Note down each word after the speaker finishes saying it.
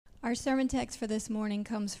Our sermon text for this morning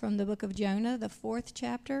comes from the book of Jonah, the 4th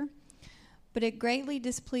chapter. But it greatly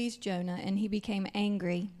displeased Jonah, and he became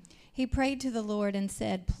angry. He prayed to the Lord and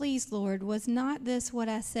said, "Please, Lord, was not this what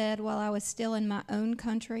I said while I was still in my own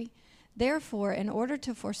country? Therefore, in order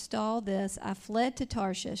to forestall this, I fled to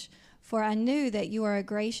Tarshish, for I knew that you are a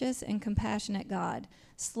gracious and compassionate God,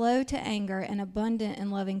 slow to anger and abundant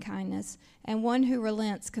in loving kindness, and one who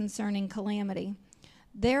relents concerning calamity.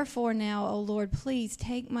 Therefore now, O Lord, please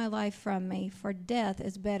take my life from me, for death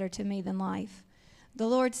is better to me than life." The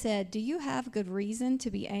Lord said, "Do you have good reason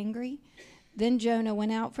to be angry?" Then Jonah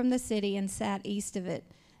went out from the city and sat east of it.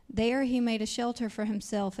 There he made a shelter for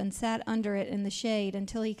himself and sat under it in the shade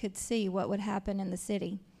until he could see what would happen in the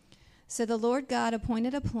city. So the Lord God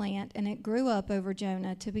appointed a plant, and it grew up over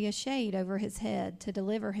Jonah to be a shade over his head to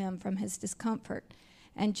deliver him from his discomfort.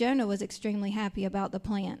 And Jonah was extremely happy about the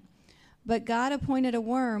plant. But God appointed a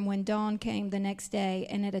worm when dawn came the next day,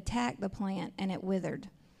 and it attacked the plant, and it withered.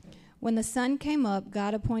 When the sun came up,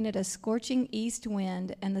 God appointed a scorching east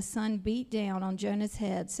wind, and the sun beat down on Jonah's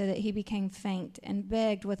head so that he became faint and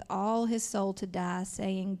begged with all his soul to die,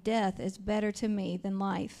 saying, "Death is better to me than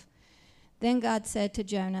life." Then God said to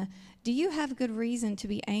Jonah, "Do you have good reason to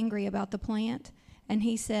be angry about the plant?" And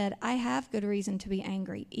he said, "I have good reason to be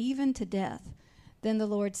angry, even to death." Then the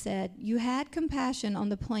Lord said, "You had compassion on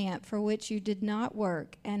the plant for which you did not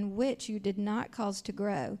work and which you did not cause to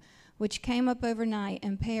grow, which came up overnight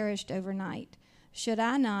and perished overnight. Should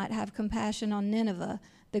I not have compassion on Nineveh,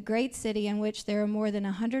 the great city in which there are more than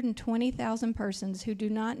 120,000 persons who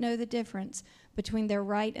do not know the difference between their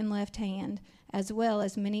right and left hand, as well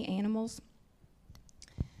as many animals?"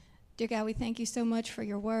 Dear God, we thank you so much for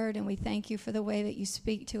your word, and we thank you for the way that you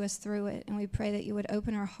speak to us through it. And we pray that you would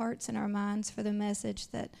open our hearts and our minds for the message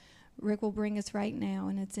that Rick will bring us right now.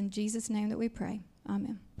 And it's in Jesus' name that we pray.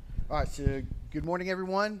 Amen. All right, so good morning,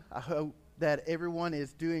 everyone. I hope that everyone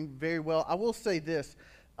is doing very well. I will say this.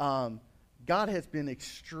 God has been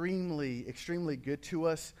extremely, extremely good to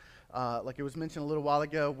us. Like it was mentioned a little while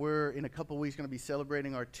ago, we're in a couple weeks going to be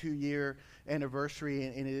celebrating our 2-year anniversary,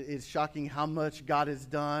 and it is shocking how much God has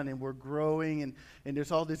done, and we're growing, and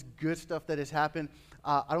there's all this good stuff that has happened.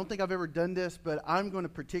 I don't think I've ever done this, but I'm going to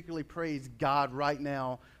particularly praise God right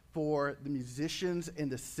now for the musicians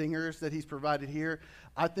and the singers that he's provided here.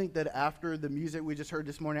 I think that after the music we just heard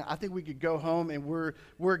this morning, I think we could go home and we're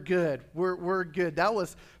good. We're good. That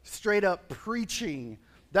was straight up preaching.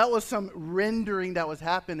 That was some rendering that was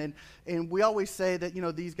happening. And we always say that,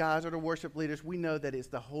 these guys are the worship leaders. We know that it's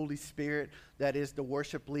the Holy Spirit that is the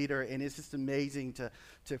worship leader. And it's just amazing to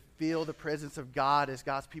feel the presence of God as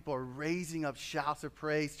God's people are raising up shouts of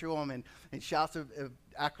praise to him and shouts of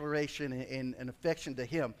acclamation and affection to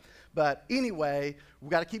him. But anyway, we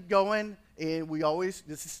got to keep going. And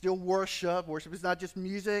this is still worship. Worship is not just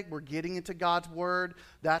music. We're getting into God's word.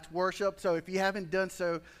 That's worship. So if you haven't done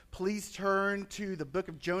so, please turn to the book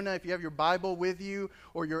of Jonah. If you have your Bible with you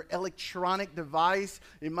or your electronic device,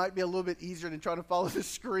 it might be a little bit easier than trying to follow the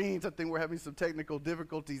screens. I think we're having some technical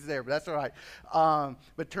difficulties there, but that's all right.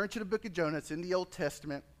 But turn to the book of Jonah. It's in the Old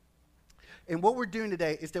Testament. And what we're doing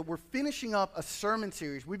today is that we're finishing up a sermon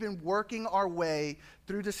series. We've been working our way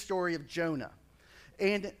through the story of Jonah.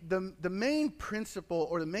 And the main principle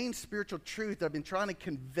or the main spiritual truth that I've been trying to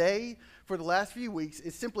convey for the last few weeks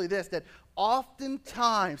is simply this, that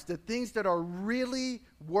oftentimes the things that are really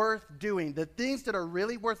worth doing,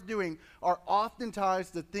 are oftentimes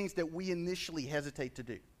the things that we initially hesitate to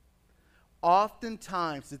do.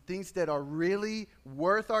 Oftentimes the things that are really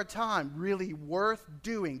worth our time, really worth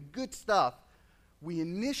doing, good stuff, we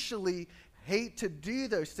initially hate to do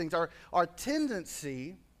those things. Our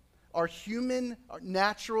tendency, our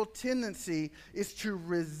natural tendency is to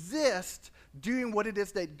resist doing what it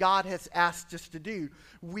is that God has asked us to do.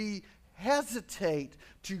 We hesitate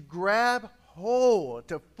to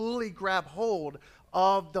fully grab hold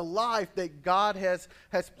of the life that God has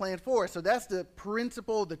planned for us. So that's the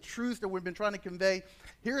principle, the truth that we've been trying to convey.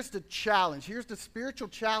 Here's the challenge. Here's the spiritual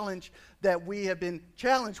challenge that we have been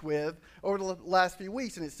challenged with over the last few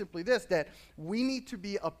weeks. And it's simply this, that we need to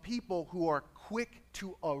be a people who are quick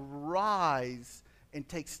to arise and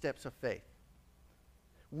take steps of faith.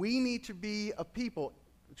 We need to be a people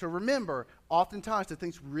to remember, oftentimes the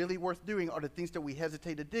things really worth doing are the things that we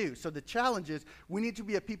hesitate to do. So the challenge is we need to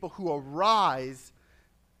be a people who arise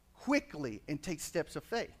quickly and take steps of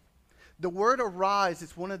faith. The word arise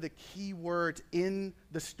is one of the key words in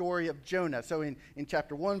the story of Jonah. So in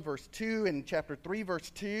chapter 1, verse 2, and in chapter 3,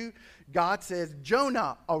 verse 2, God says,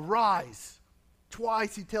 "Jonah, arise."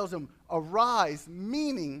 Twice he tells him, arise,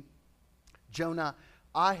 meaning, Jonah,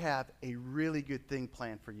 I have a really good thing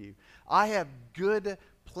planned for you. I have good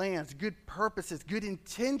plans, good purposes, good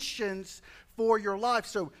intentions for your life.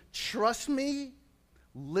 So trust me,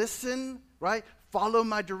 listen, right? Follow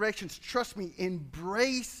my directions. Trust me,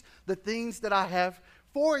 embrace the things that I have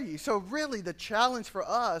for you. So really the challenge for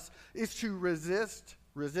us is to resist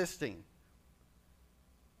resisting.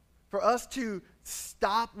 For us to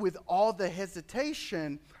stop with all the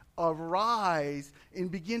hesitation, arise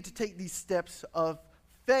and begin to take these steps of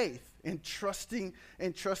faith and trusting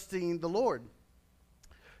the Lord.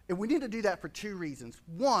 And we need to do that for two reasons.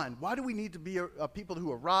 One, why do we need to be a people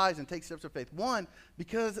who arise and take steps of faith? One,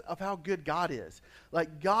 because of how good God is.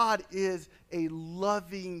 Like, God is a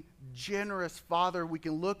loving, generous Father. We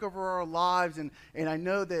can look over our lives, and I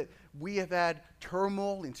know that we have had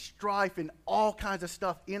turmoil and strife and all kinds of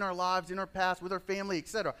stuff in our lives, in our past, with our family,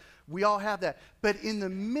 etc. We all have that. But in the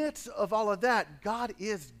midst of all of that, God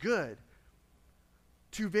is good.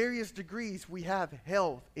 To various degrees, we have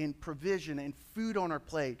health and provision and food on our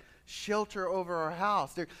plate, shelter over our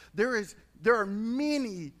house. There are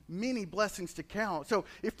many, many blessings to count. So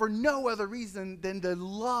if for no other reason than the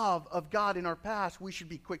love of God in our past, we should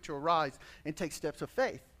be quick to arise and take steps of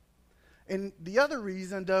faith. And the other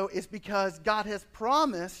reason, though, is because God has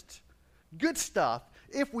promised good stuff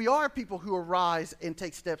if we are people who arise and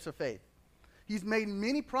take steps of faith. He's made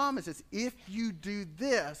many promises. If you do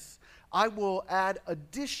this, I will add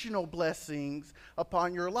additional blessings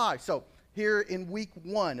upon your life. So here in week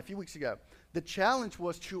 1, a few weeks ago, the challenge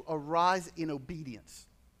was to arise in obedience.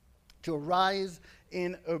 To arise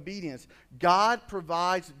in obedience. God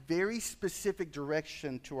provides very specific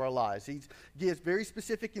direction to our lives. He gives very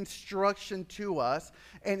specific instruction to us.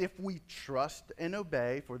 And if we trust and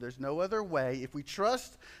obey, for there's no other way, if we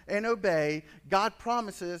trust and obey, God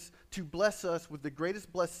promises to bless us with the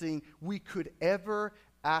greatest blessing we could ever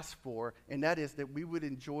ask for, and that is that we would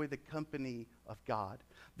enjoy the company of God.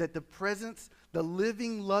 That the presence, the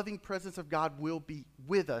living, loving presence of God will be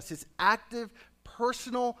with us. His active,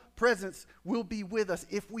 personal presence will be with us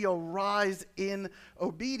if we arise in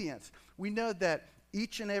obedience. We know that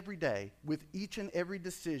each and every day, with each and every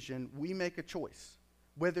decision, we make a choice,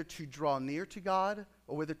 whether to draw near to God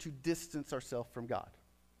or whether to distance ourselves from God.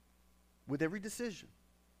 With every decision.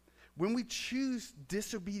 When we choose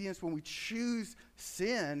disobedience, when we choose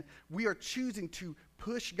sin, we are choosing to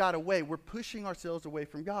push God away. We're pushing ourselves away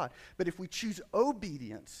from God. But if we choose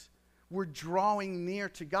obedience, we're drawing near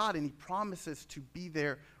to God, and He promises to be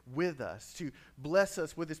there with us, to bless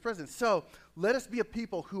us with His presence. So let us be a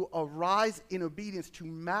people who arise in obedience to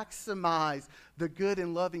maximize the good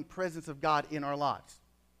and loving presence of God in our lives.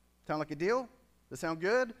 Sound like a deal? Does that sound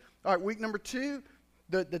good? All right, week number 2.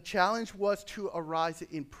 The challenge was to arise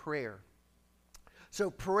in prayer. So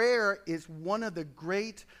prayer is one of the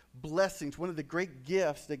great blessings, one of the great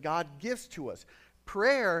gifts that God gives to us.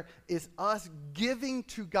 Prayer is us giving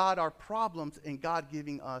to God our problems and God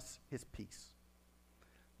giving us His peace.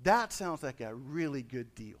 That sounds like a really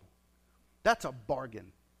good deal. That's a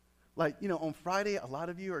bargain. Like, on Friday, a lot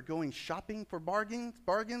of you are going shopping for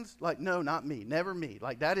bargains. Like, no, not me, never me.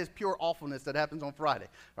 Like, that is pure awfulness that happens on Friday,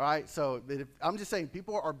 all right? So I'm just saying,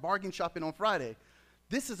 people are bargain shopping on Friday.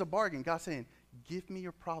 This is a bargain. God's saying, give me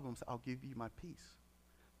your problems, I'll give you my peace.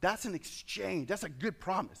 That's an exchange. That's a good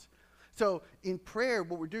promise. So in prayer,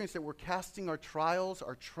 what we're doing is that we're casting our trials,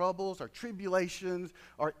 our troubles, our tribulations,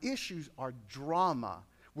 our issues, our drama.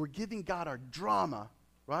 We're giving God our drama.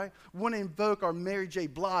 Right? We want to invoke our Mary J.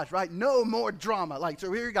 Blige, right? No more drama.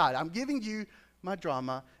 So here, God, I'm giving you my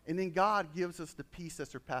drama, and then God gives us the peace that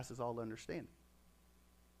surpasses all understanding.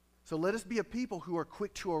 So let us be a people who are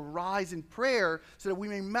quick to arise in prayer so that we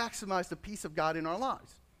may maximize the peace of God in our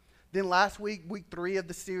lives. Then last week, week 3 of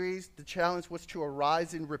the series, the challenge was to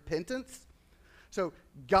arise in repentance. So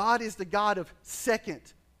God is the God of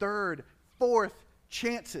second, third, fourth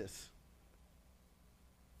chances,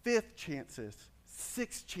 fifth chances,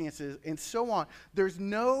 6 chances, and so on. There's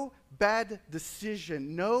no bad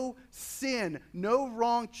decision, no sin, no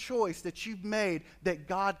wrong choice that you've made that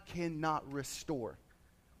God cannot restore.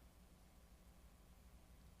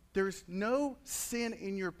 There's no sin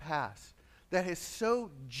in your past that has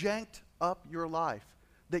so janked up your life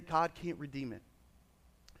that God can't redeem it.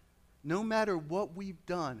 No matter what we've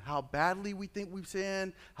done, how badly we think we've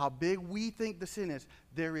sinned, how big we think the sin is,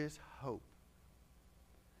 there is hope.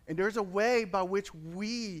 And there's a way by which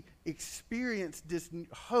we experience this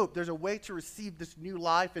hope. There's a way to receive this new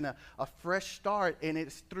life and a fresh start, and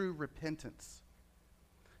it's through repentance.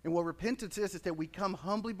 And what repentance is that we come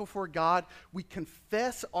humbly before God, we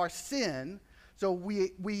confess our sin, so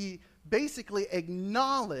we basically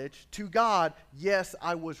acknowledge to God, yes,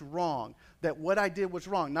 I was wrong, that what I did was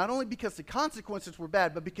wrong. Not only because the consequences were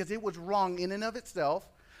bad, but because it was wrong in and of itself.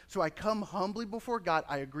 So I come humbly before God.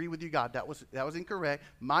 I agree with you, God. That was incorrect.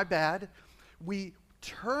 My bad. We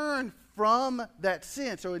turn from that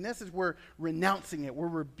sin. So in essence, we're renouncing it. We're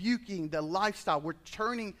rebuking the lifestyle. We're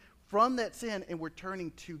turning from that sin and we're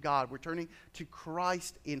turning to God. We're turning to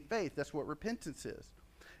Christ in faith. That's what repentance is.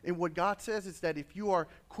 And what God says is that if you are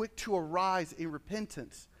quick to arise in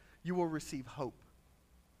repentance, you will receive hope.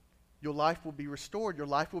 Your life will be restored. Your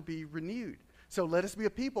life will be renewed. So let us be a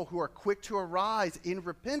people who are quick to arise in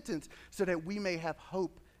repentance so that we may have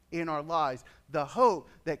hope in our lives. The hope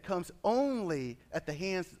that comes only at the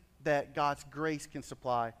hands that God's grace can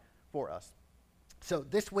supply for us. So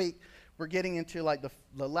this week, we're getting into like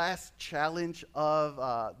the last challenge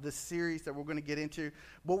of this series that we're going to get into.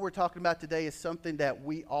 What we're talking about today is something that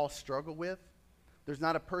we all struggle with. There's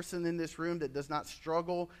not a person in this room that does not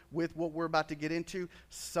struggle with what we're about to get into.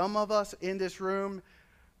 Some of us in this room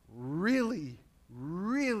really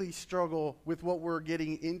struggle with what we're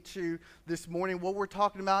getting into this morning. What we're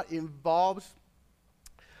talking about involves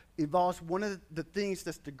one of the things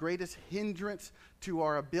that's the greatest hindrance to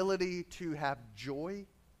our ability to have joy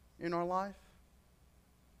in our life.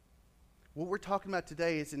 What we're talking about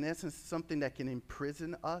today is, in essence, something that can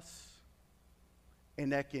imprison us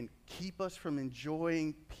and that can keep us from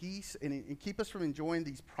enjoying peace and keep us from enjoying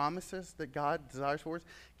these promises that God desires for us,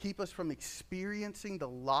 keep us from experiencing the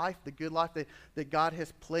life, the good life that God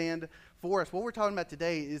has planned for us. What we're talking about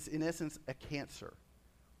today is, in essence, a cancer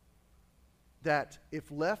that, if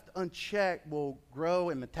left unchecked, will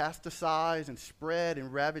grow and metastasize and spread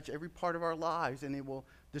and ravage every part of our lives, and it will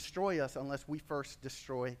destroy us unless we first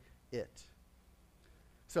destroy it.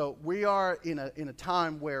 So we are in a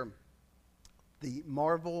time where the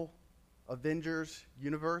Marvel Avengers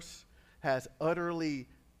universe has utterly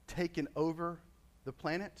taken over the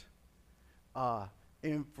planet.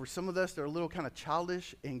 And for some of us that are a little kind of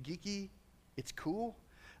childish and geeky, it's cool.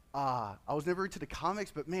 I was never into the comics,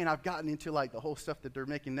 but man, I've gotten into like the whole stuff that they're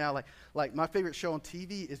making now. Like my favorite show on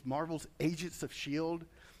TV is Marvel's Agents of S.H.I.E.L.D.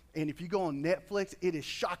 And if you go on Netflix, it is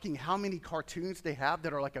shocking how many cartoons they have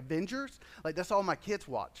that are like Avengers. Like, that's all my kids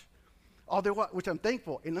watch. All they watch, which I'm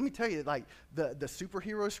thankful. And let me tell you, like, the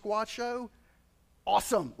Superhero Squad show,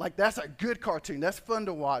 awesome. Like, that's a good cartoon. That's fun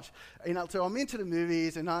to watch. And so I'm into the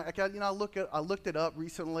movies, and I looked it up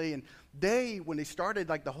recently, and when they started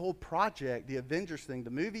like the whole project, the Avengers thing,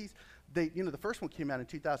 the movies, the first one came out in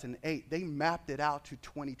 2008. They mapped it out to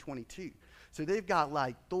 2022. So they've got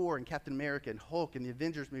like Thor and Captain America and Hulk and the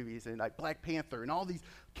Avengers movies and like Black Panther and all these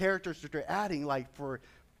characters that they're adding like for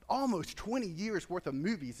almost 20 years worth of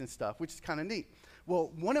movies and stuff, which is kind of neat.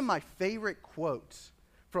 Well, one of my favorite quotes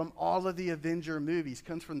from all of the Avenger movies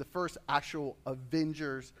comes from the first actual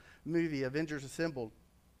Avengers movie, Avengers Assembled.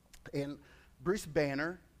 And Bruce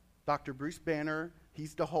Banner, Dr. Bruce Banner,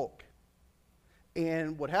 he's the Hulk.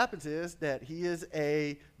 And what happens is that he is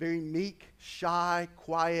a very meek, shy,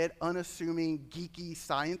 quiet, unassuming, geeky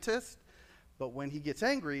scientist. But when he gets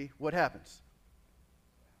angry, what happens?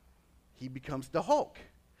 He becomes the Hulk.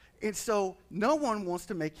 And so no one wants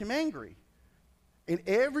to make him angry. And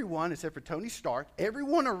everyone, except for Tony Stark,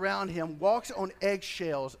 everyone around him walks on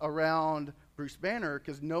eggshells around Bruce Banner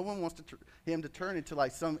because no one wants him to turn into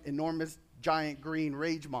like some enormous, giant green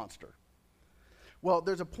rage monster. Well,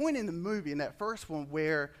 there's a point in the movie, in that first one,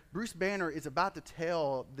 where Bruce Banner is about to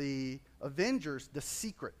tell the Avengers the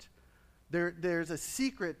secret. There's a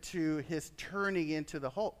secret to his turning into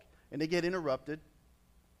the Hulk, and they get interrupted.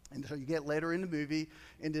 And so you get later in the movie,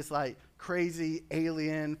 and this like crazy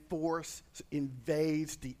alien force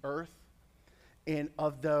invades the Earth. And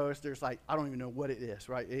of those, there's like, I don't even know what it is,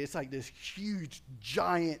 right? It's like this huge,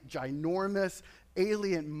 giant, ginormous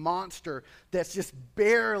alien monster that's just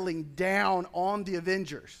barreling down on the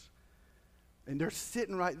Avengers. And they're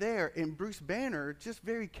sitting right there, and Bruce Banner just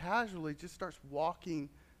very casually just starts walking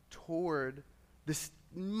toward this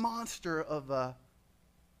monster of a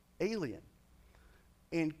alien.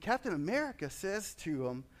 And Captain America says to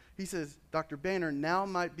him, he says, Dr. Banner, now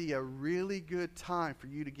might be a really good time for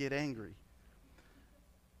you to get angry.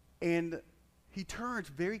 And he turns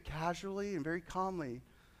very casually and very calmly.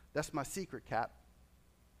 That's my secret, Cap.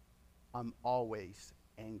 I'm always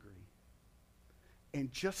angry.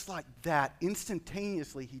 And just like that,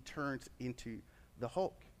 instantaneously, he turns into the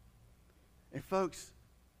Hulk. And folks,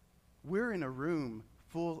 we're in a room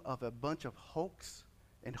full of a bunch of Hulks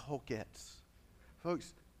and Hulkettes.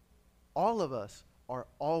 Folks, all of us are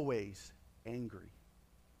always angry.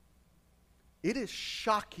 It is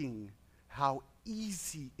shocking how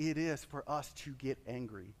easy it is for us to get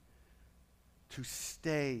angry, to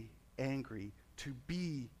stay angry, to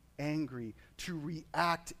be angry, to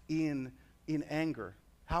react in anger.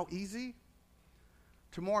 How easy?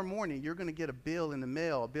 Tomorrow morning, you're going to get a bill in the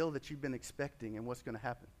mail, a bill that you've been expecting, and what's going to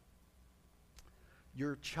happen?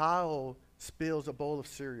 Your child spills a bowl of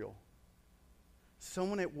cereal.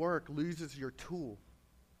 Someone at work loses your tool.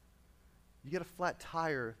 You get a flat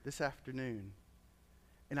tire this afternoon.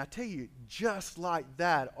 And I tell you, just like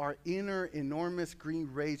that, our inner enormous green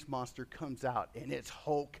rage monster comes out, and it's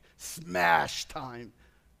Hulk smash time,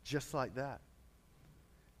 just like that.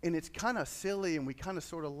 And it's kind of silly, and we kind of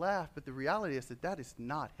sort of laugh, but the reality is that is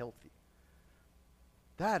not healthy.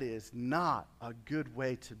 That is not a good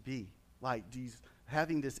way to be, like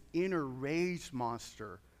having this inner rage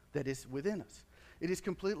monster that is within us. It is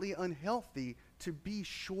completely unhealthy to be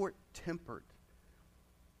short-tempered.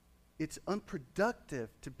 It's unproductive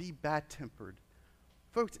to be bad-tempered.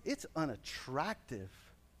 Folks, it's unattractive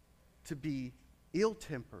to be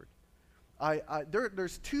ill-tempered.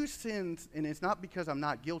 There's two sins, and it's not because I'm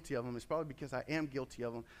not guilty of them. It's probably because I am guilty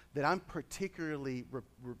of them, that I'm particularly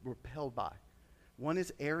repelled by. One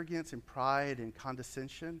is arrogance and pride and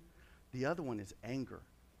condescension. The other one is anger.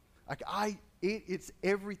 It's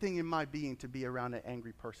everything in my being to be around an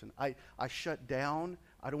angry person. I shut down.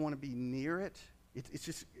 I don't want to be near it. It's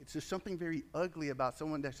just something very ugly about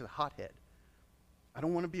someone that's a hothead. I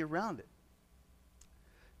don't want to be around it.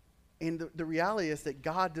 And the reality is that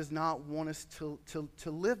God does not want us to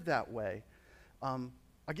live that way.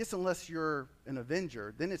 I guess unless you're an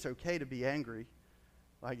avenger, then it's okay to be angry.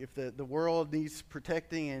 Like if the world needs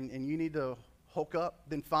protecting and you need to Hulk up,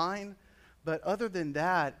 then fine. But other than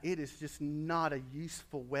that, it is just not a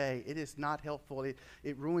useful way. It is not helpful. It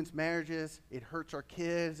ruins marriages. It hurts our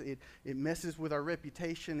kids. It messes with our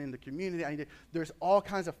reputation in the community. There's all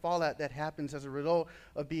kinds of fallout that happens as a result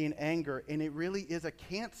of being angry. And it really is a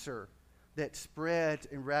cancer that spreads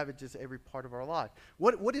and ravages every part of our life.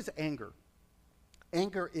 What is anger?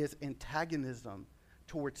 Anger is antagonism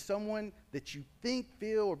towards someone that you think,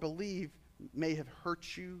 feel, or believe may have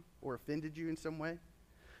hurt you or offended you in some way.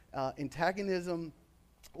 Antagonism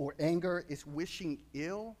or anger is wishing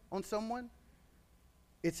ill on someone.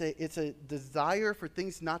 It's a desire for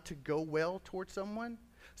things not to go well towards someone.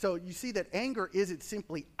 So you see that anger isn't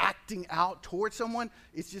simply acting out towards someone.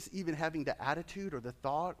 It's just even having the attitude or the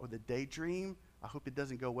thought or the daydream. I hope it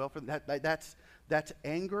doesn't go well for them. That's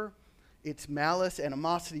anger. It's malice,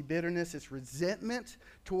 animosity, bitterness. It's resentment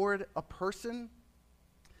toward a person.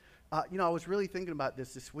 I was really thinking about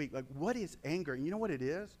this week. Like, what is anger? And you know what it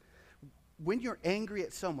is? When you're angry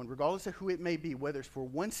at someone, regardless of who it may be, whether it's for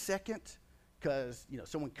 1 second because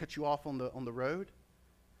someone cut you off on the road,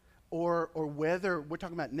 or whether we're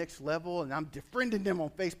talking about next level and I'm defriending them on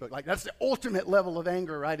Facebook. Like, that's the ultimate level of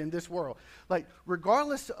anger, right, in this world. Like,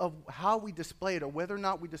 regardless of how we display it or whether or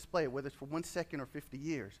not we display it, whether it's for 1 second or 50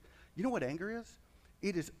 years, you know what anger is?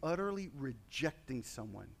 It is utterly rejecting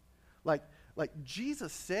someone. Like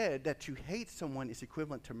Jesus said that to hate someone is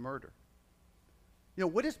equivalent to murder.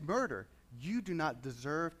 What is murder? You do not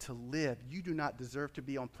deserve to live. You do not deserve to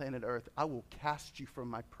be on planet Earth. I will cast you from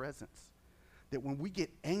my presence. That when we get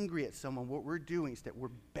angry at someone, what we're doing is that we're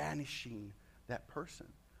banishing that person.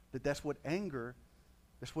 That's what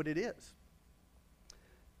it is.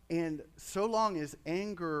 And so long as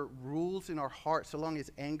anger rules in our hearts, so long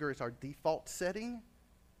as anger is our default setting,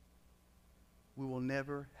 we will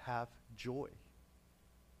never have joy.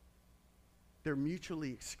 They're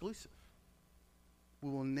mutually exclusive. We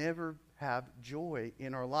will never have joy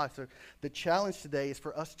in our life. So the challenge today is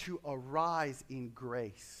for us to arise in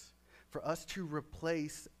grace, for us to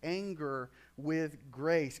replace anger with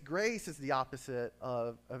grace. Grace is the opposite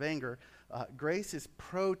of anger. Grace is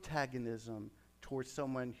protagonism towards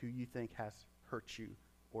someone who you think has hurt you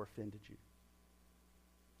or offended you.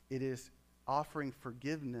 It is offering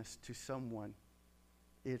forgiveness to someone.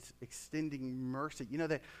 It's extending mercy.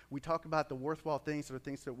 That we talk about the worthwhile things or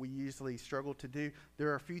things that we usually struggle to do. There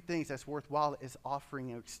are a few things that's worthwhile is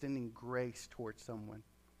offering and extending grace towards someone.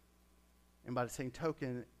 And by the same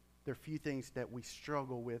token, there are few things that we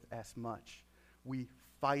struggle with as much. We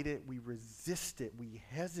fight it, we resist it, we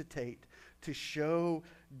hesitate to show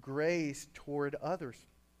grace toward others.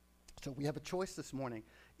 So we have a choice this morning,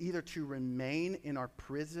 either to remain in our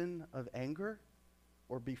prison of anger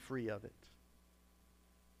or be free of it.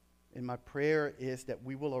 And my prayer is that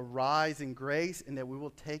we will arise in grace and that we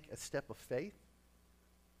will take a step of faith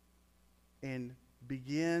and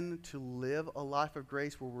begin to live a life of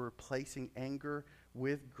grace where we're replacing anger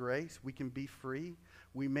with grace. We can be free.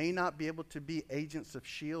 We may not be able to be agents of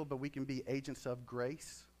shield, but we can be agents of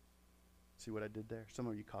grace. See what I did there? Some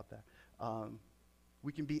of you caught that.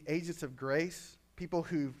 We can be agents of grace, people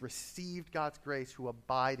who've received God's grace, who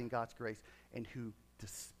abide in God's grace, and who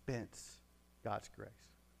dispense God's grace.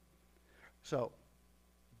 So,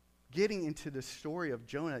 getting into the story of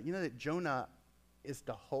Jonah, you know that Jonah is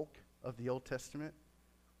the Hulk of the Old Testament?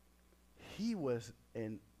 He was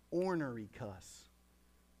an ornery cuss.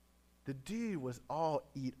 The dude was all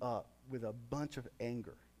eat up with a bunch of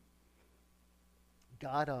anger.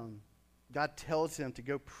 God tells him to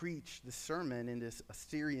go preach the sermon in this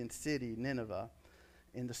Assyrian city, Nineveh.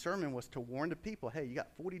 And the sermon was to warn the people, hey, you got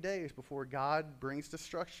 40 days before God brings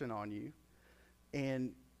destruction on you.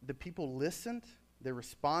 And the people listened. They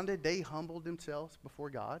responded. They humbled themselves before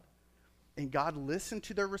God. And God listened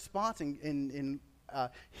to their response and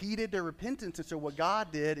heeded their repentance. And so what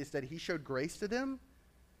God did is that he showed grace to them.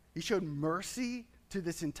 He showed mercy to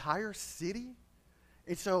this entire city.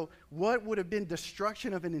 And so what would have been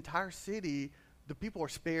destruction of an entire city, the people are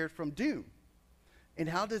spared from doom. And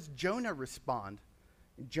how does Jonah respond?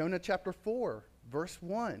 In Jonah chapter 4, verse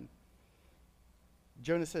 1,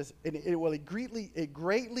 Jonah says, it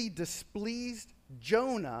greatly displeased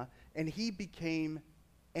Jonah, and he became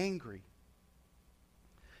angry.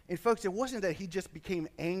 And folks, it wasn't that he just became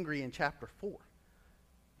angry in chapter 4.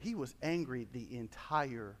 He was angry the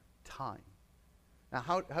entire time. Now,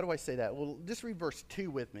 how do I say that? Well, just read verse 2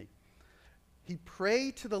 with me. He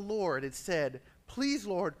prayed to the Lord and said, please,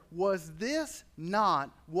 Lord, was this not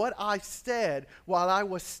what I said while I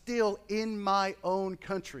was still in my own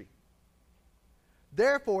country?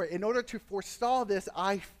 Therefore, in order to forestall this,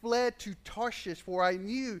 I fled to Tarshish, for I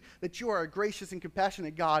knew that you are a gracious and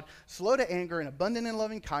compassionate God, slow to anger and abundant in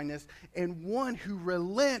loving kindness, and one who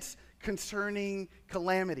relents concerning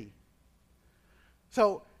calamity.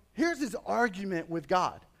 So here's his argument with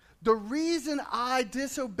God. The reason I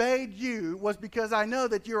disobeyed you was because I know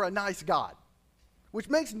that you're a nice God, which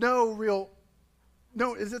makes it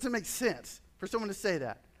doesn't make sense for someone to say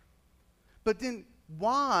that. But then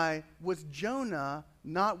why was Jonah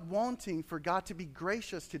not wanting for God to be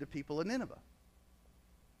gracious to the people of Nineveh?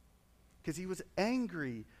 Because he was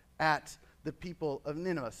angry at the people of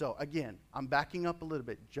Nineveh. So again, I'm backing up a little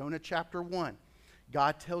bit. Jonah chapter 1.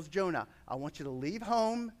 God tells Jonah, I want you to leave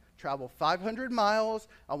home, travel 500 miles.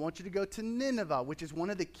 I want you to go to Nineveh, which is one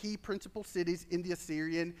of the key principal cities in the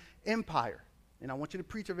Assyrian Empire. And I want you to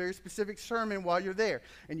preach a very specific sermon while you're there.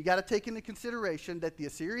 And you got to take into consideration that the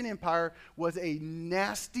Assyrian Empire was a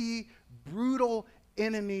nasty, brutal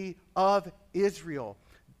enemy of Israel.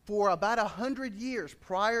 For about 100 years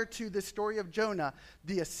prior to the story of Jonah,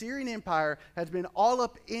 the Assyrian Empire has been all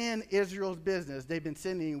up in Israel's business. They've been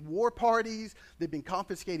sending war parties. They've been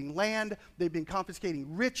confiscating land. They've been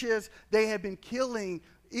confiscating riches. They have been killing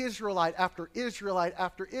Israelite after Israelite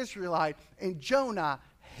after Israelite. And Jonah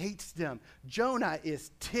hates them. Jonah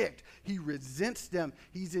is ticked. He resents them.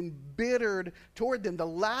 He's embittered toward them. The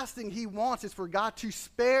last thing he wants is for God to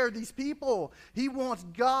spare these people. He wants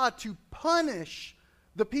God to punish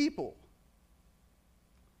the people.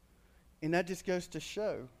 And that just goes to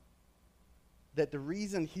show that the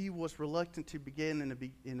reason he was reluctant to begin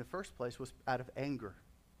in the first place was out of anger,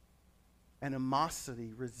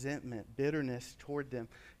 animosity, resentment, bitterness toward them.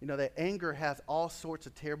 You know, that anger has all sorts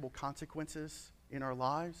of terrible consequences in our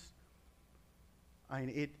lives. I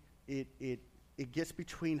mean, it gets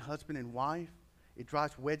between husband and wife. It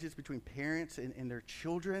drives wedges between parents and their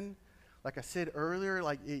children. Like I said earlier,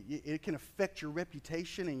 like it can affect your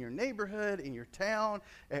reputation in your neighborhood, in your town,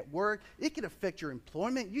 at work. It can affect your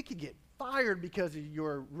employment. You could get fired because of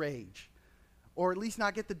your rage, or at least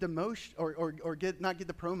not get the demotion, or not get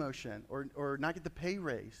the promotion, or not get the pay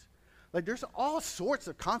raise. Like there's all sorts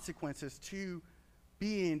of consequences to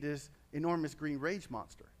being this enormous green rage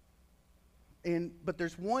monster. But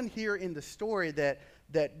there's one here in the story that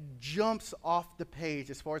jumps off the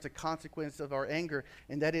page as far as the consequence of our anger,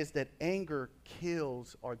 and that is that anger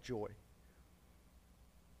kills our joy.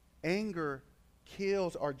 Anger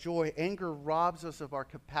kills our joy. Anger robs us of our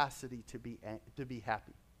capacity to be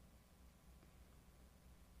happy.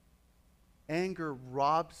 Anger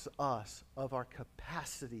robs us of our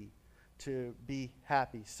capacity to be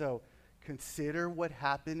happy. So consider what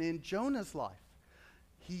happened in Jonah's life.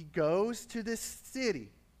 He goes to this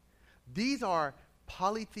city. These are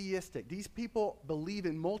polytheistic. These people believe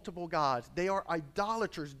in multiple gods. They are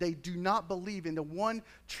idolaters. They do not believe in the one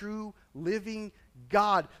true living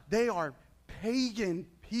God. They are pagan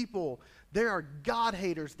people. They are God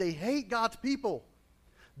haters. They hate God's people.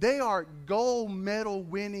 They are gold medal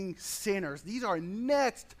winning sinners. These are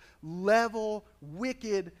next level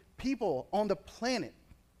wicked people on the planet.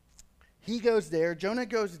 He goes there. Jonah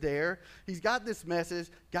goes there. He's got this message.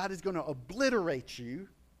 God is going to obliterate you.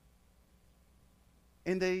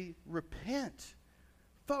 And they repent.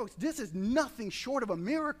 Folks, this is nothing short of a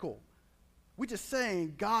miracle. We just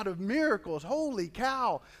saying, God of miracles, holy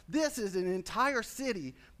cow. This is an entire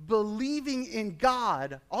city believing in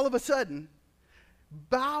God all of a sudden,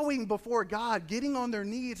 bowing before God, getting on their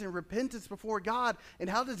knees in repentance before God. And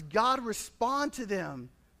how does God respond to them?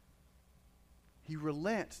 He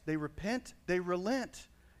relents. They repent, they relent.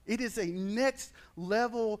 It is a next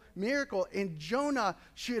level miracle. And Jonah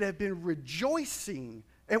should have been rejoicing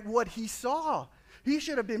at what he saw. He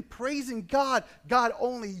should have been praising God. God,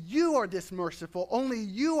 only you are this merciful. Only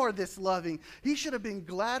you are this loving. He should have been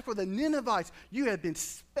glad for the Ninevites. You have been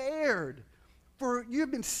spared.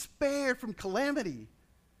 You've been spared from calamity.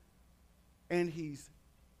 And he's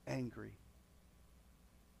angry.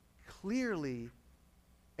 Clearly,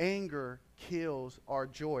 anger kills our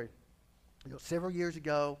joy. Several years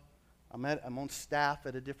ago, I'm on staff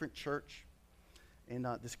at a different church, and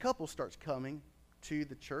this couple starts coming to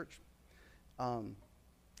the church.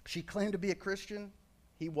 She claimed to be a Christian.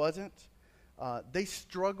 He wasn't. They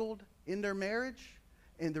struggled in their marriage,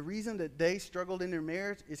 and the reason that they struggled in their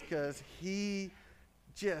marriage is because he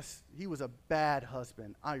was a bad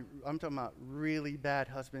husband. I'm talking about really bad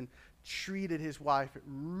husband. Treated his wife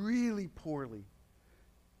really poorly.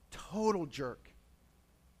 Total jerk.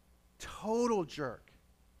 Total jerk.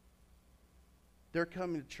 They're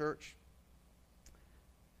coming to church.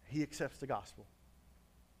 He accepts the gospel.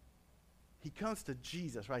 He comes to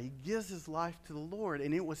Jesus, right? He gives his life to the Lord,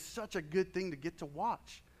 and it was such a good thing to get to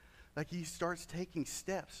watch. Like, he starts taking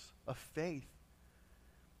steps of faith.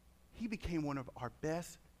 He became one of our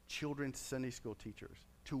best children's Sunday school teachers.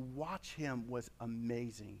 To watch him was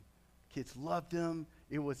amazing. Kids loved him.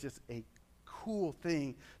 It was just a cool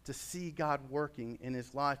thing to see God working in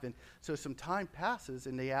his life. And so some time passes,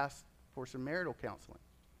 and they ask for some marital counseling.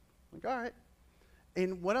 Like, all right.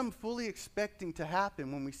 And what I'm fully expecting to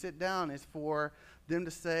happen when we sit down is for them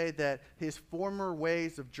to say that his former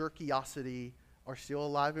ways of jerkiosity are still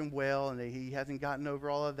alive and well, and that he hasn't gotten over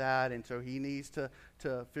all of that, and so he needs to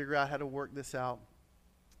figure out how to work this out.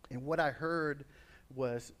 And what I heard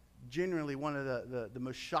was generally one of the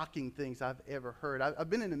most shocking things I've ever heard. I've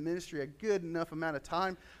been in the ministry a good enough amount of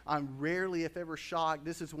time. I'm rarely, if ever, shocked.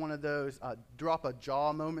 This is one of those drop a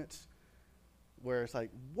jaw moments where it's like,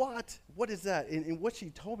 what? What is that? And what she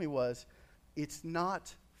told me was, it's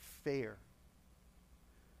not fair.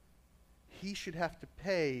 He should have to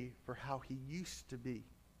pay for how he used to be.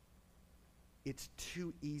 It's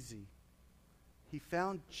too easy. He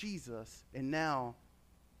found Jesus, and now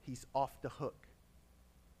he's off the hook.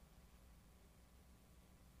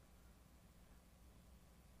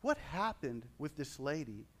 What happened with this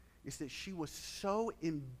lady is that she was so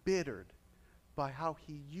embittered by how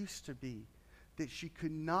he used to be that she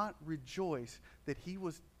could not rejoice that he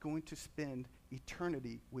was going to spend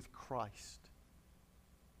eternity with Christ.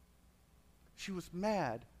 She was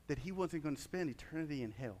mad that he wasn't going to spend eternity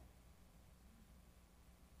in hell.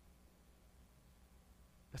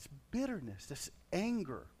 That's bitterness. That's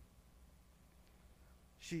anger.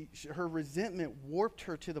 Her resentment warped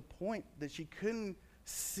her to the point that she couldn't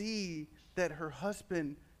see that her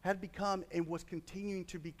husband had become and was continuing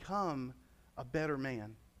to become a better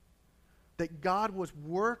man. That God was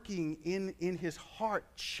working in his heart,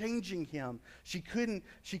 changing him. She couldn't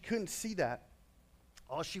see that.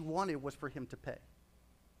 All she wanted was for him to pay.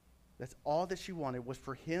 That's all that she wanted, was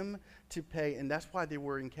for him to pay. And that's why they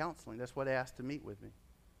were in counseling. That's why they asked to meet with me.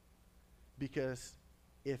 Because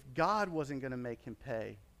if God wasn't going to make him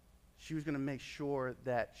pay, she was going to make sure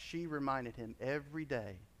that she reminded him every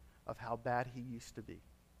day of how bad he used to be.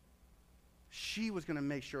 She was going to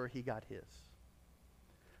make sure he got his.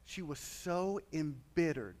 She was so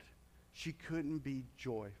embittered, she couldn't be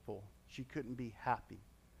joyful. She couldn't be happy.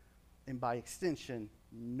 And by extension,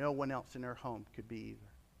 no one else in her home could be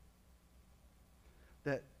either.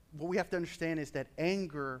 That what we have to understand is that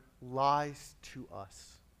anger lies to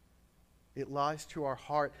us. It lies to our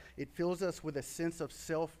heart. It fills us with a sense of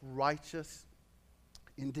self-righteous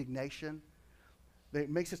indignation. It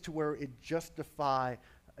makes us to where it justifies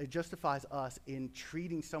us in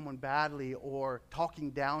treating someone badly or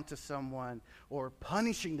talking down to someone or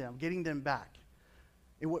punishing them, getting them back.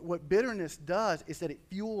 And what bitterness does is that it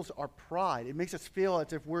fuels our pride. It makes us feel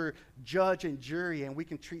as if we're judge and jury and we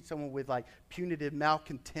can treat someone with like punitive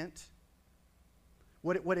malcontent.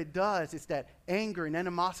 What it does is that anger and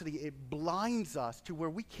animosity, it blinds us to where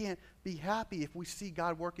we can't be happy if we see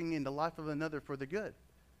God working in the life of another for the good.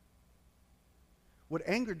 What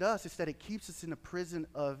anger does is that it keeps us in a prison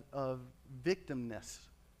of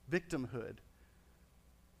victimhood.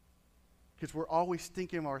 Because we're always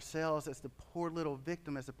thinking of ourselves as the poor little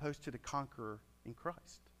victim as opposed to the conqueror in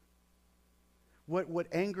Christ. What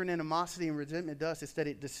anger and animosity and resentment does is that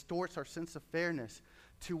it distorts our sense of fairness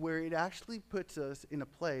to where it actually puts us in a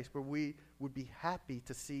place where we would be happy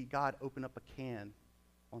to see God open up a can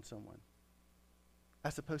on someone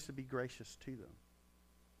as opposed to be gracious to them.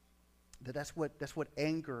 That's what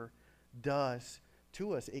anger does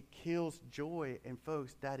to us. It kills joy, and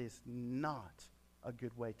folks, that is not a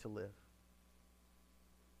good way to live.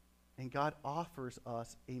 And God offers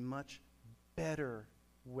us a much better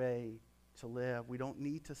way to live. We don't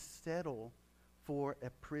need to settle for a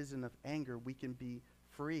prison of anger. We can be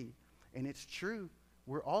free. And it's true.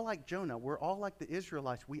 We're all like Jonah. We're all like the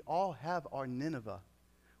Israelites. We all have our Nineveh.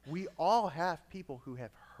 We all have people who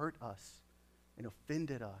have hurt us and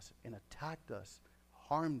offended us and attacked us,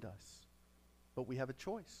 harmed us. But we have a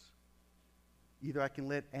choice. Either I can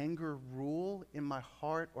let anger rule in my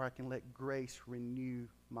heart, or I can let grace renew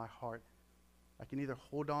my heart. I can either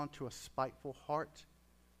hold on to a spiteful heart,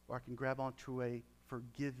 or I can grab onto a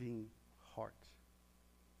forgiving heart.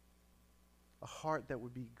 A heart that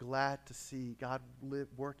would be glad to see God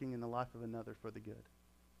working in the life of another for the good.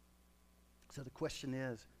 So the question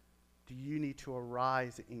is, do you need to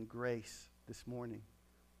arise in grace this morning?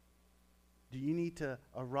 Do you need to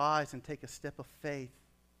arise and take a step of faith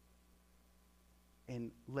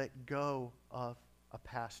and let go of a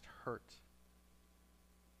past hurt?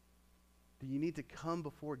 Do you need to come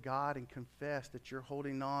before God and confess that you're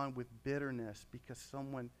holding on with bitterness because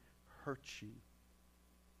someone hurt you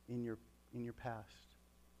in your past?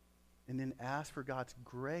 And then ask for God's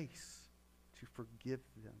grace to forgive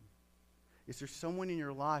them. Is there someone in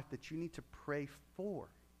your life that you need to pray for?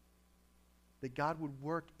 That God would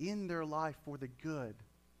work in their life for the good,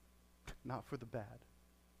 not for the bad.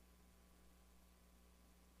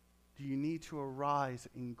 Do you need to arise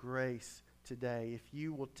in grace today? If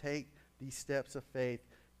you will take these steps of faith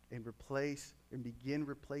and begin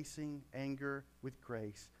replacing anger with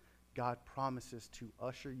grace, God promises to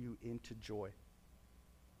usher you into joy,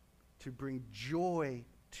 to bring joy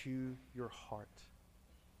to your heart.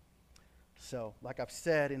 So, like I've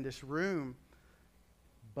said, in this room,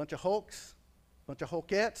 bunch of hulks, bunch of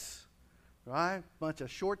hulkettes, right? Bunch of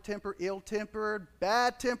short-tempered, ill-tempered,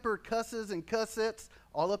 bad-tempered cusses and cussettes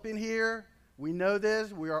all up in here. We know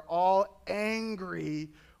this. We are all angry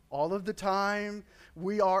all of the time.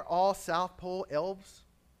 We are all South Pole elves.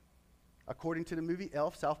 According to the movie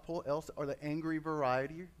Elf, South Pole elves are the angry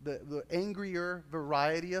variety, the angrier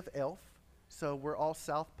variety of elf. So we're all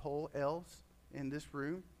South Pole elves in this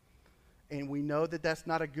room. And we know that that's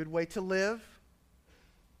not a good way to live.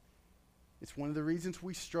 It's one of the reasons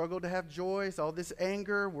we struggle to have joy. It's all this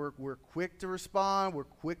anger. We're quick to respond. We're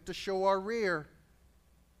quick to show our rear.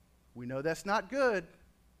 We know that's not good.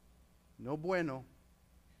 No bueno.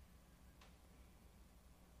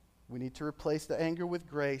 We need to replace the anger with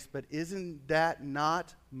grace, but isn't that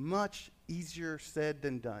not much easier said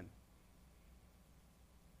than done?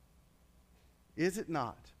 Is it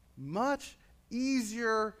not? Much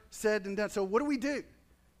easier said than done. So what do we do?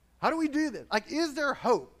 How do we do this? Like, is there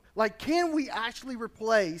hope? Like, can we actually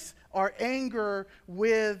replace our anger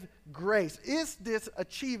with grace? Is this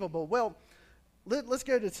achievable? Well, let's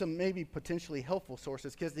go to some maybe potentially helpful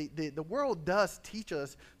sources, because the world does teach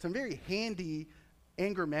us some very handy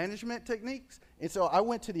anger management techniques. And so I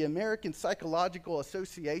went to the American Psychological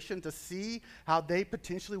Association to see how they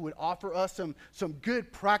potentially would offer us some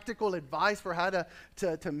good practical advice for how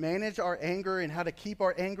to manage our anger and how to keep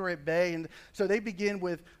our anger at bay. And so they begin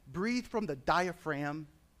with breathe from the diaphragm.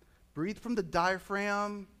 Breathe from the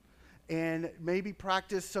diaphragm, and maybe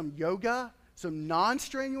practice some yoga, some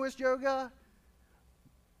non-strenuous yoga.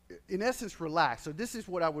 In essence, relax. So this is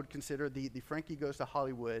what I would consider the Frankie Goes to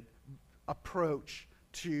Hollywood approach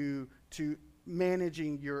to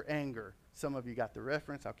managing your anger. Some of you got the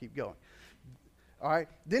reference. I'll keep going. All right.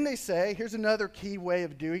 Then they say, here's another key way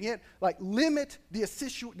of doing it, like limit the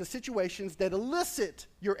situations that elicit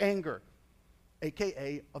your anger,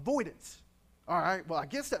 a.k.a. avoidance. All right, well, I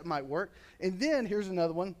guess that might work. And then here's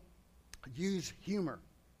another one. Use humor.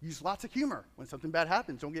 Use lots of humor. When something bad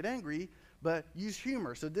happens, don't get angry, but use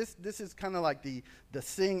humor. So this is kind of like the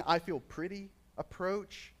sing I feel pretty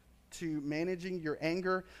approach to managing your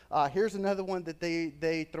anger. Here's another one that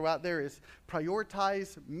they throw out there is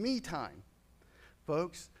prioritize me time.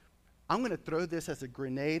 Folks, I'm going to throw this as a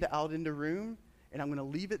grenade out in the room, and I'm going to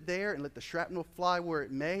leave it there and let the shrapnel fly where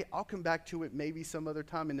it may. I'll come back to it maybe some other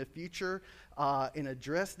time in the future and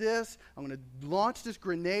address this. I'm going to launch this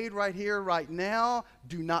grenade right here, right now.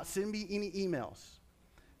 Do not send me any emails.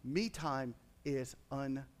 Me time is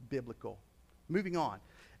unbiblical. Moving on.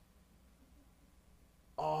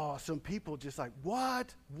 Oh, some people just like,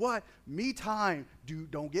 what? Me time?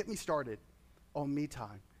 Don't get me started. on me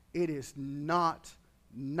time. It is not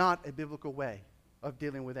a biblical way of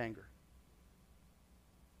dealing with anger.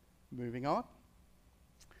 Moving on.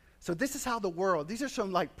 So this is how the world, these are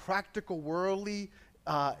some like practical worldly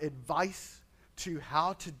advice to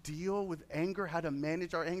how to deal with anger, how to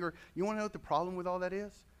manage our anger. You want to know what the problem with all that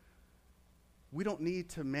is? We don't need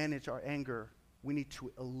to manage our anger. We need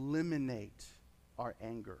to eliminate our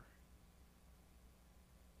anger.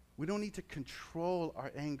 We don't need to control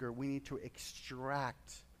our anger. We need to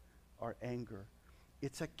extract our anger.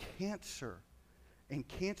 It's a cancer. And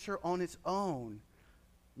cancer on its own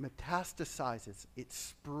metastasizes. It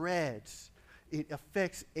spreads. It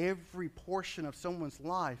affects every portion of someone's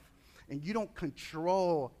life. And you don't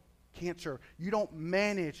control cancer. You don't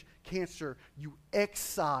manage cancer. You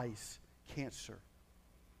excise cancer.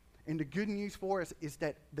 And the good news for us is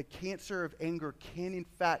that the cancer of anger can, in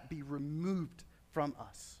fact, be removed from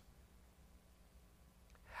us.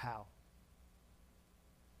 How?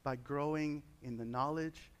 By growing in the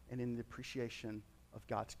knowledge and in the appreciation of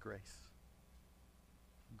God's grace.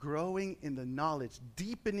 Growing in the knowledge,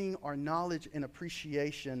 deepening our knowledge and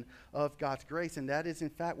appreciation of God's grace. And that is, in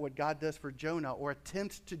fact, what God does for Jonah, or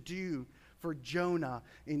attempts to do for Jonah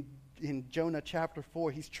in Jonah chapter 4.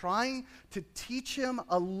 He's trying to teach him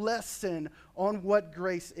a lesson on what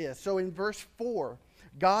grace is. So in verse 4,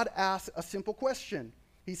 God asks a simple question.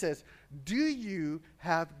 He says, do you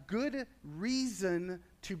have good reason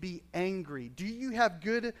to be angry? Do you have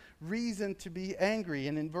good reason to be angry?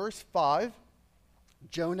 And in verse 5,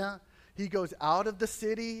 Jonah, he goes out of the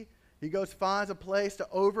city. He goes, finds a place to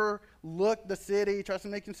overlook the city. He tries to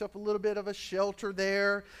make himself a little bit of a shelter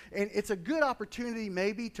there. And it's a good opportunity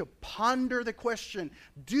maybe to ponder the question,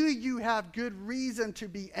 do you have good reason to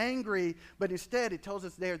be angry? But instead, it tells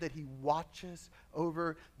us there that he watches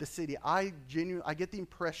over the city. I get the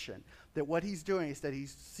impression that what he's doing is that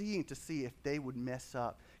he's seeing to see if they would mess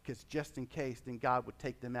up, because just in case, then God would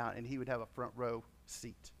take them out and he would have a front row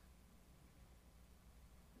seat.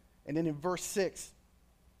 And then in verse 6,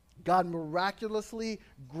 God miraculously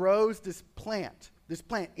grows this plant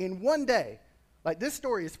in one day. Like, this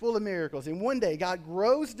story is full of miracles. In one day, God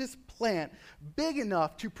grows this plant big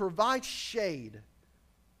enough to provide shade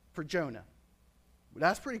for Jonah.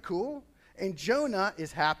 That's pretty cool. And Jonah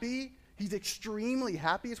is happy. He's extremely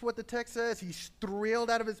happy is what the text says. He's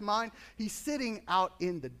thrilled out of his mind. He's sitting out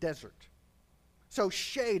in the desert. So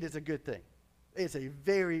shade is a good thing. It's a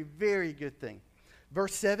very, very good thing.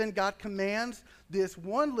 Verse 7, God commands this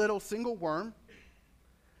one little single worm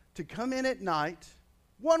to come in at night.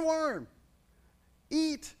 One worm.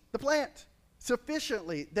 Eat the plant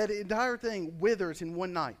sufficiently that the entire thing withers in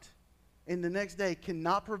one night. And the next day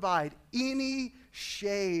cannot provide any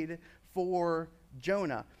shade for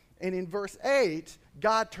Jonah. And in verse 8,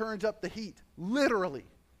 God turns up the heat, literally.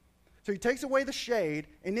 So he takes away the shade,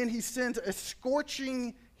 and then he sends a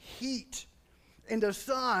scorching heat. And the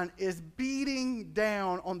sun is beating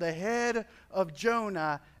down on the head of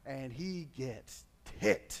Jonah, and he gets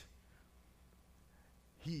ticked.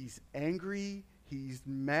 He's angry. He's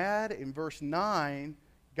mad. In verse 9,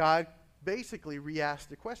 God basically re-asks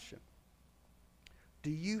the question. Do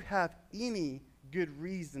you have any good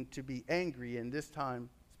reason to be angry? And this time,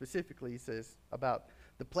 specifically, he says about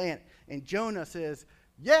the plant. And Jonah says,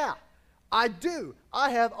 yeah, I do.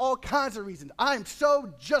 I have all kinds of reasons. I'm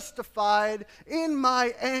so justified in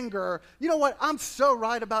my anger. You know what? I'm so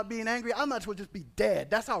right about being angry. I might as well just be dead.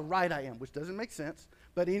 That's how right I am, which doesn't make sense.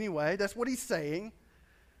 But anyway, that's what he's saying.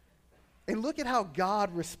 And look at how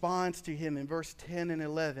God responds to him in verse 10 and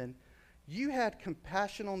 11. You had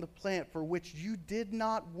compassion on the plant for which you did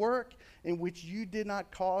not work and which you did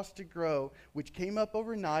not cause to grow, which came up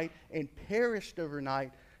overnight and perished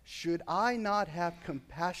overnight. Should I not have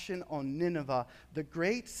compassion on Nineveh, the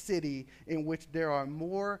great city in which there are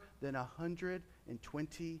more than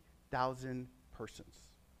 120,000 persons?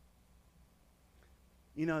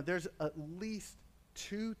 You know, there's at least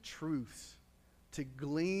two truths to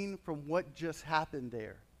glean from what just happened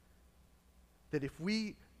there. That if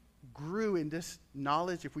we grew in this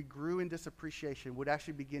knowledge, if we grew in this appreciation, would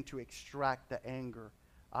actually begin to extract the anger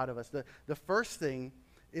out of us. The first thing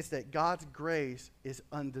is that God's grace is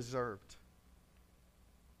undeserved.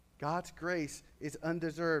 God's grace is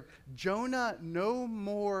undeserved. Jonah no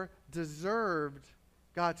more deserved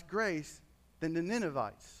God's grace than the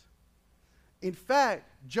Ninevites. In fact,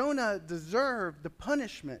 Jonah deserved the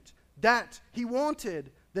punishment that he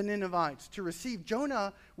wanted the Ninevites to receive.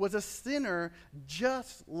 Jonah was a sinner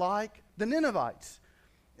just like the Ninevites.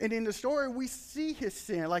 And in the story, we see his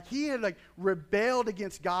sin. Like, he had rebelled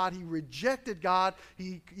against God. He rejected God.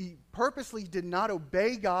 He purposely did not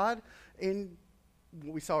obey God. And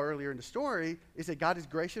what we saw earlier in the story is that God is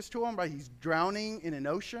gracious to him, right? He's drowning in an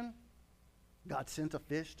ocean. God sends a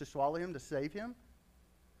fish to swallow him, to save him.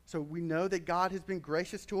 So we know that God has been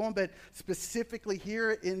gracious to him, but specifically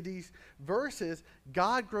here in these verses,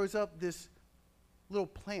 God grows up this little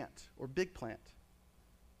plant or big plant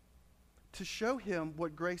to show him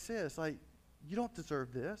what grace is. Like, you don't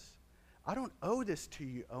deserve this. I don't owe this to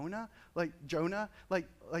you, Jonah.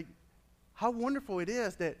 Like, how wonderful it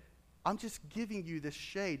is that I'm just giving you this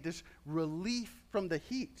shade, this relief from the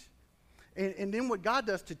heat. And then what God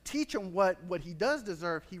does to teach him what he does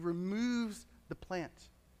deserve, he removes the plant.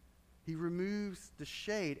 He removes the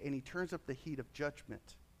shade, and he turns up the heat of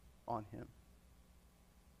judgment on him.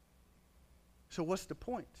 So what's the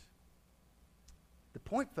point? The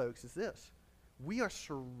point, folks, is this. We are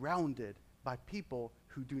surrounded by people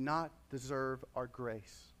who do not deserve our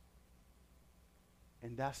grace.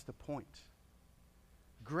 And that's the point.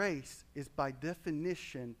 Grace is by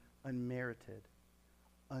definition unmerited,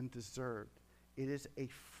 undeserved. It is a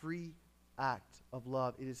free act of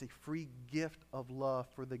love. It is a free gift of love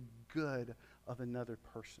for the good of another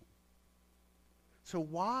person. So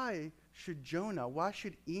why should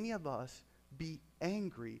any of us be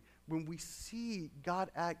angry when we see God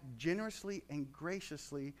act generously and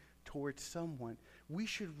graciously towards someone? We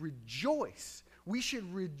should rejoice. We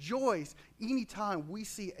should rejoice anytime we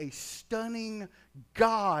see a stunning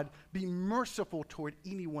God be merciful toward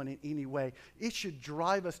anyone in any way. It should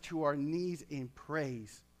drive us to our knees in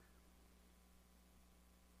praise.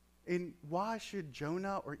 And why should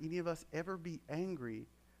Jonah or any of us ever be angry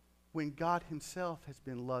when God himself has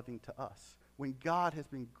been loving to us, when God has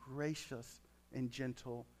been gracious and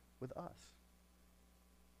gentle with us?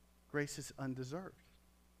 Grace is undeserved.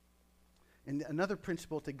 And another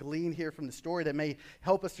principle to glean here from the story that may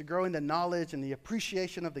help us to grow in the knowledge and the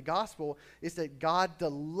appreciation of the gospel is that God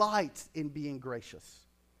delights in being gracious.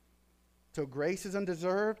 So grace is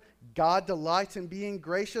undeserved. God delights in being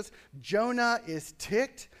gracious. Jonah is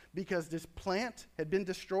ticked because this plant had been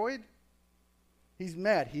destroyed. He's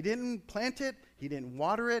mad. He didn't plant it. He didn't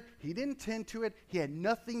water it. He didn't tend to it. He had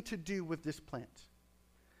nothing to do with this plant.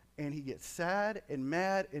 And he gets sad and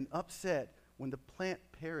mad and upset when the plant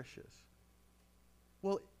perishes.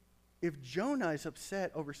 Well, if Jonah is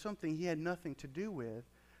upset over something he had nothing to do with,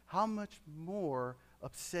 how much more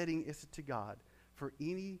upsetting is it to God for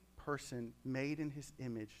any person made in his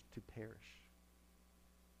image to perish?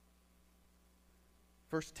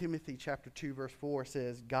 1 Timothy chapter 2, verse 4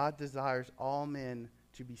 says, God desires all men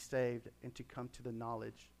to be saved and to come to the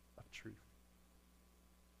knowledge of truth.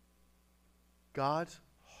 God's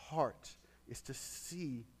heart is to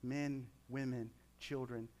see men, women,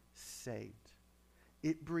 children saved.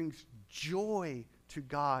 It brings joy to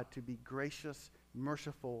God to be gracious,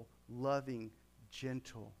 merciful, loving,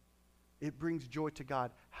 gentle. It brings joy to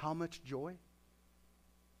God. How much joy?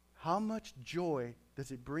 How much joy does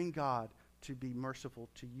it bring God to be merciful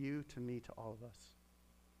to you, to me, to all of us?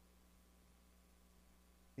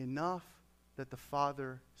 Enough that the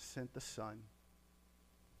Father sent the Son,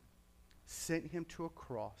 sent him to a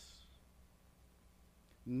cross,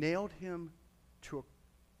 nailed him to a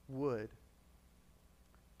wood,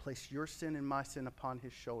 placed your sin and my sin upon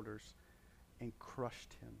his shoulders, and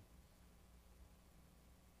crushed him.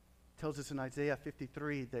 It tells us in Isaiah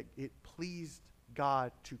 53 that it pleased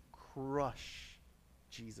God to crush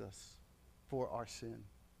Jesus for our sin.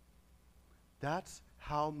 That's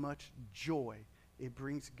how much joy it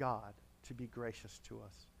brings God to be gracious to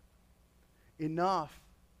us. Enough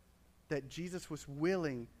that Jesus was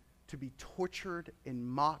willing to be tortured and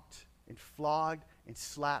mocked and flogged and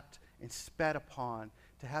slapped and spat upon,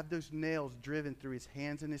 to have those nails driven through his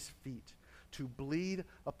hands and his feet, to bleed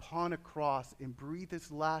upon a cross and breathe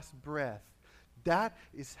his last breath. That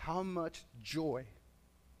is how much joy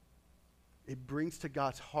it brings to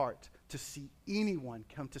God's heart to see anyone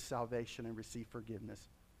come to salvation and receive forgiveness.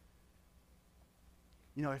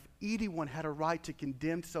 You know, if anyone had a right to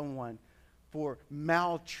condemn someone for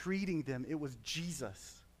maltreating them, it was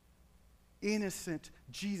Jesus. Innocent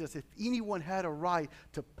Jesus. If anyone had a right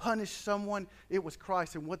to punish someone, it was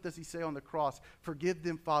Christ. And what does he say on the cross? Forgive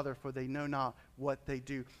them, Father, for they know not what they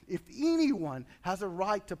do. If anyone has a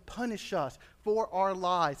right to punish us for our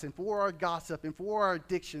lies and for our gossip and for our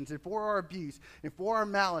addictions and for our abuse and for our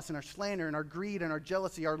malice and our slander and our greed and our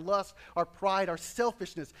jealousy, our lust, our pride, our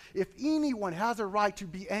selfishness, if anyone has a right to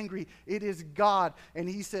be angry, it is God. And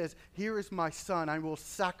he says, here is my son, I will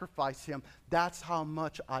sacrifice him. That's how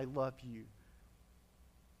much I love you.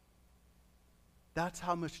 That's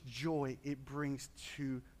how much joy it brings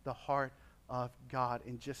to the heart of God.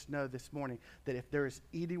 And just know this morning that if there is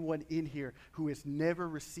anyone in here who has never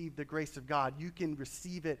received the grace of God, you can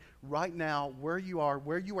receive it right now where you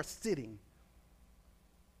are sitting.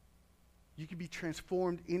 You can be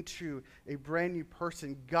transformed into a brand new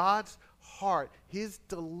person. God's heart, his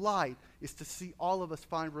delight is to see all of us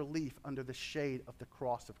find relief under the shade of the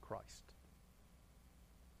cross of Christ.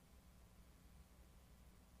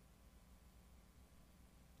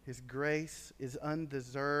 His grace is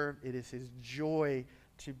undeserved. It is his joy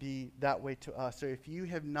to be that way to us. So if you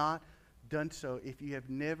have not done so, if you have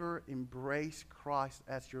never embraced Christ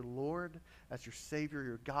as your Lord, as your Savior,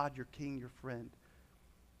 your God, your King, your friend,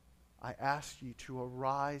 I ask you to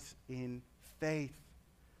arise in faith,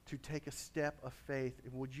 to take a step of faith.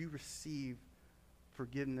 And would you receive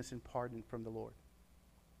forgiveness and pardon from the Lord?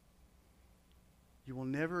 You will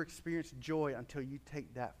never experience joy until you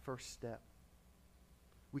take that first step.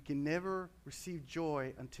 We can never receive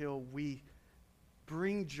joy until we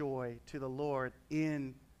bring joy to the Lord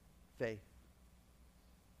in faith.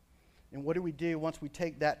 And what do we do once we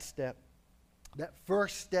take that step? That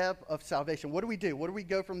first step of salvation. What do we do? Where do we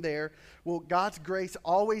go from there? Well, God's grace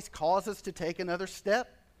always calls us to take another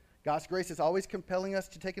step. God's grace is always compelling us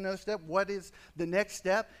to take another step. What is the next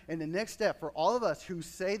step? And the next step for all of us who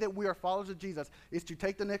say that we are followers of Jesus is to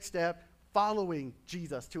take the next step, following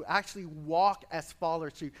Jesus, to actually walk as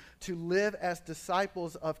followers, to live as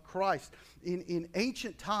disciples of Christ. In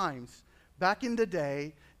ancient times, back in the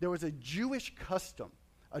day, there was a Jewish custom,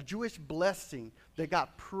 a Jewish blessing that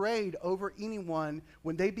got prayed over anyone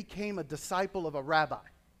when they became a disciple of a rabbi.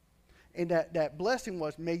 And that blessing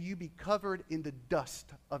was, may you be covered in the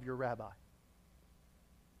dust of your rabbi.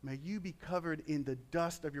 May you be covered in the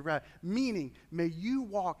dust of your rabbi. Meaning, may you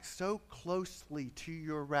walk so closely to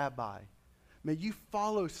your rabbi. May you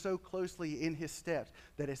follow so closely in his steps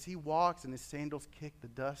that as he walks and his sandals kick the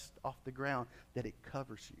dust off the ground, that it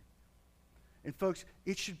covers you. And folks,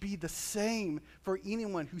 it should be the same for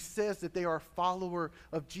anyone who says that they are a follower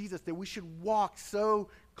of Jesus, that we should walk so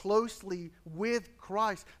closely with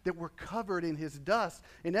Christ that we're covered in his dust.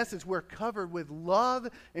 In essence, we're covered with love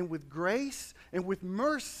and with grace and with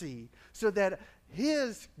mercy, so that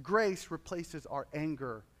his grace replaces our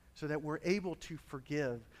anger, so that we're able to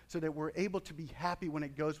forgive, so that we're able to be happy when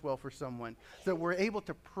it goes well for someone, so that we're able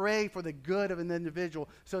to pray for the good of an individual,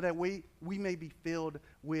 so that we may be filled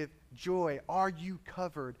with joy. Are you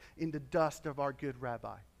covered in the dust of our good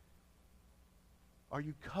rabbi? Are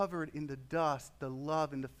you covered in the dust, the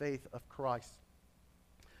love, and the faith of Christ?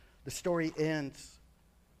 The story ends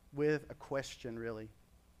with a question, really.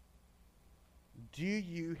 Do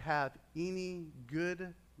you have any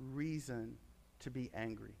good reason to be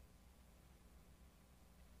angry?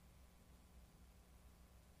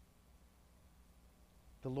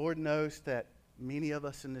 The Lord knows that many of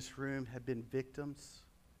us in this room have been victims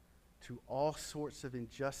to all sorts of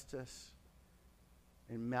injustice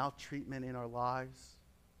and maltreatment in our lives.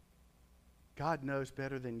 God knows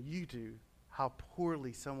better than you do how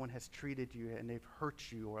poorly someone has treated you and they've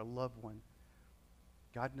hurt you, or a loved one.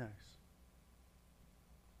 God knows.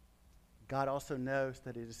 God also knows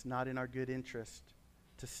that it is not in our good interest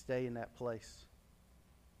to stay in that place.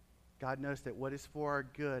 God knows that what is for our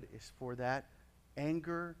good is for that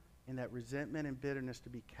anger and that resentment and bitterness to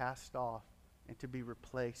be cast off and to be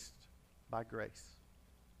replaced by grace.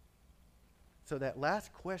 So that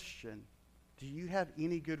last question, do you have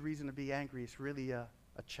any good reason to be angry, is really a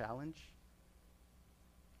challenge.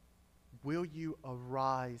 Will you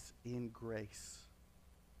arise in grace?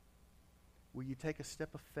 Will you take a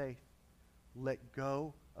step of faith? Let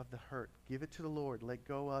go of the hurt. Give it to the Lord. Let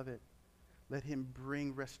go of it. Let him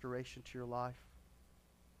bring restoration to your life.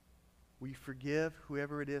 Will you forgive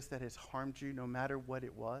whoever it is that has harmed you, no matter what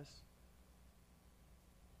it was?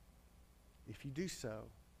 If you do so,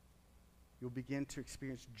 you'll begin to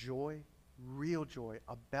experience joy, real joy,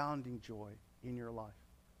 abounding joy in your life.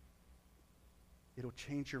 It'll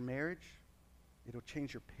change your marriage. It'll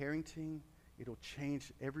change your parenting. It'll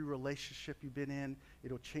change every relationship you've been in.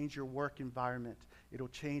 It'll change your work environment. It'll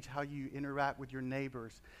change how you interact with your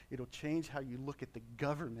neighbors. It'll change how you look at the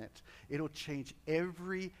government. It'll change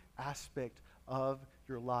every aspect of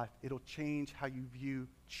your life. It'll change how you view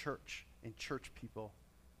church and church people.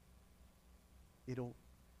 It'll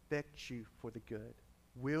affect you for the good.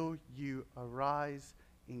 Will you arise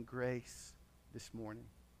in grace this morning?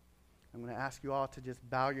 I'm going to ask you all to just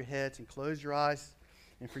bow your heads and close your eyes,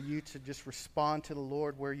 and for you to just respond to the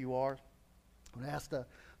Lord where you are. I'm going to ask the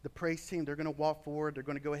praise team, they're going to walk forward. They're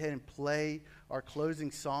going to go ahead and play our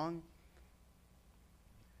closing song.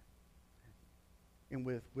 And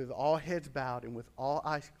with all heads bowed and with all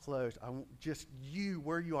eyes closed, I want just you,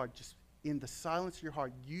 where you are, just in the silence of your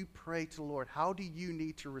heart, you pray to the Lord. How do you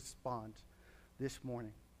need to respond this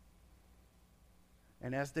morning?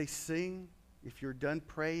 And as they sing, if you're done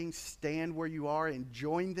praying, stand where you are and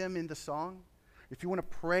join them in the song. If you want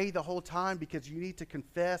to pray the whole time because you need to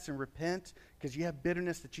confess and repent because you have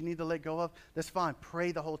bitterness that you need to let go of, that's fine.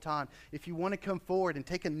 Pray the whole time. If you want to come forward and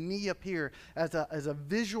take a knee up here as a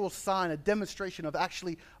visual sign, a demonstration of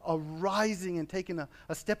actually arising and taking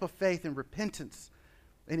a step of faith and repentance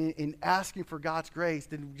and in asking for God's grace,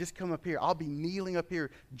 then just come up here. I'll be kneeling up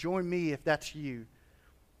here. Join me if that's you.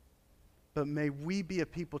 But may we be a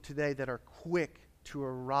people today that are quick to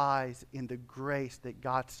arise in the grace that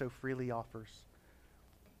God so freely offers.